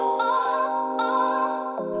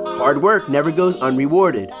Hard work never goes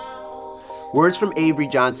unrewarded. Words from Avery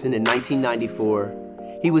Johnson in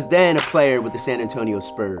 1994. He was then a player with the San Antonio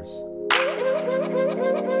Spurs.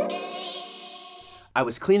 I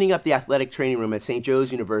was cleaning up the athletic training room at St.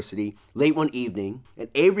 Joe's University late one evening, and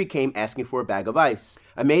Avery came asking for a bag of ice.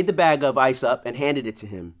 I made the bag of ice up and handed it to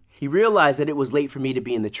him. He realized that it was late for me to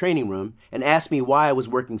be in the training room and asked me why I was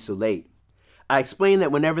working so late. I explained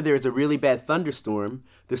that whenever there is a really bad thunderstorm,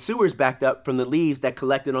 the sewer's backed up from the leaves that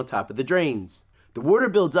collected on top of the drains. The water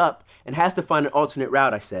builds up and has to find an alternate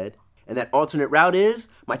route, I said, and that alternate route is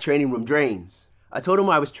my training room drains. I told him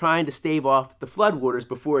I was trying to stave off the floodwaters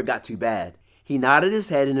before it got too bad. He nodded his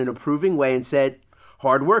head in an approving way and said,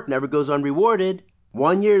 "Hard work never goes unrewarded."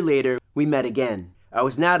 1 year later, we met again. I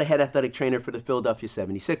was now the head athletic trainer for the Philadelphia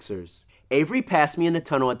 76ers. Avery passed me in the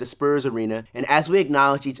tunnel at the Spurs arena, and as we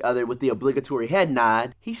acknowledged each other with the obligatory head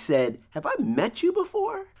nod, he said, "Have I met you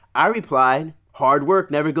before?" I replied, "Hard work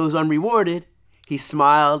never goes unrewarded." He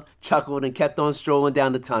smiled, chuckled, and kept on strolling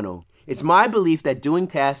down the tunnel. It's my belief that doing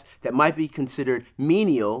tasks that might be considered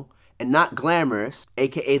menial and not glamorous,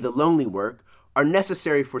 aka the lonely work, are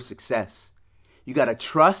necessary for success. You gotta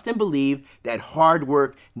trust and believe that hard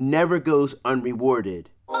work never goes unrewarded.